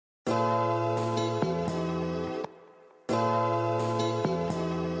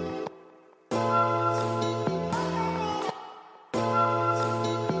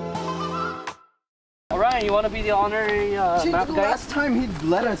you want to be the honorary map guy? Last time he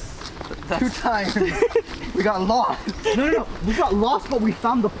let us 2 times. We got lost. No. We got lost, but we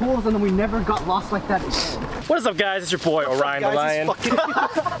found the pools and then we never got lost like that again. What is up, guys? It's your boy, Orion the Lion.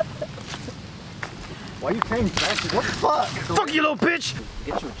 Why are you paying attention? What the fuck? Fuck you, little bitch!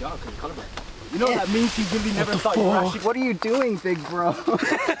 Get you a job because you're colorblind. You know what that means? You really never thought you were actually. What are you doing, big bro? No,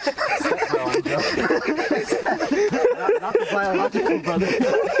 I'm joking. not the biological brother.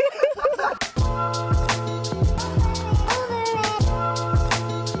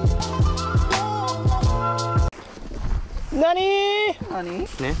 Nani? Honey?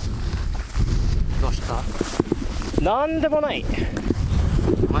 Ne? どうした? なんでもない.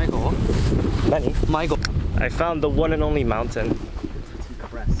 迷子? 何? 迷子. I found the one and only mountain.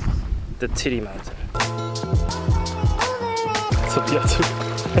 The Titty Mountain. So yeah,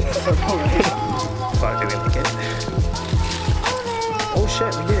 fuck, did we make it? Oh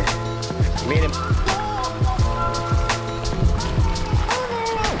shit, we did it. We made him.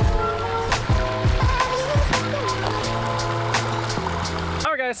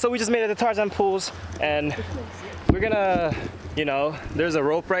 Alright guys, so we just made it to Tarzan Pools and we're gonna, you know, there's a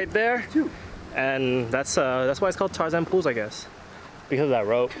rope right there. And that's why it's called Tarzan Pools, I guess. Because of that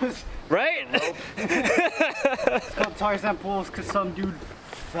rope. Right? It's called Tarzan Pools because some dude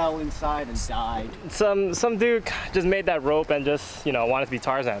fell inside and died. Some dude just made that rope and just, you know, wanted to be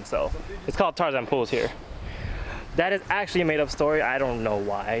Tarzan, so it's called Tarzan Pools here. That is actually a made up story. I don't know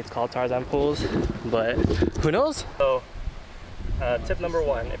why it's called Tarzan Pools, but who knows? So, tip number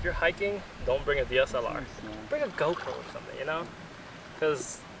 1, if you're hiking, don't bring a DSLR. Bring a GoPro or something, you know?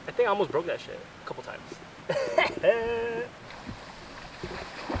 Because I think I almost broke that shit a couple times.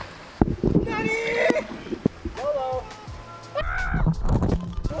 Daddy! Hello!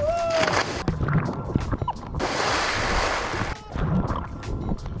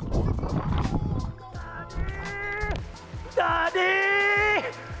 Daddy!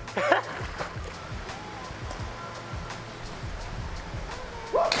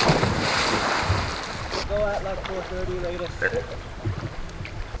 Go at like 4:30 latest.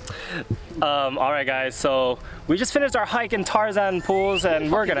 Alright guys, so we just finished our hike in Tarzan Pools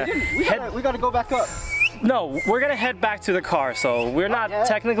and we're gonna we gotta go back up. No, we're gonna head back to the car, so we're not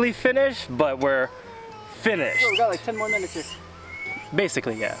technically finished, but we're finished. We got like 10 more minutes here.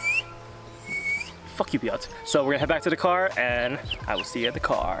 Basically, yeah. Fuck you, Piotr. So we're gonna head back to the car and I will see you at the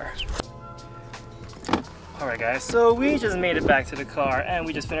car. Alright guys, so we just made it back to the car and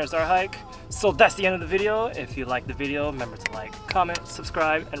we just finished our hike. So that's the end of the video. If you liked the video, remember to like, comment,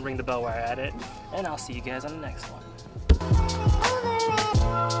 subscribe, and ring the bell while you're at it. And I'll see you guys on the next one.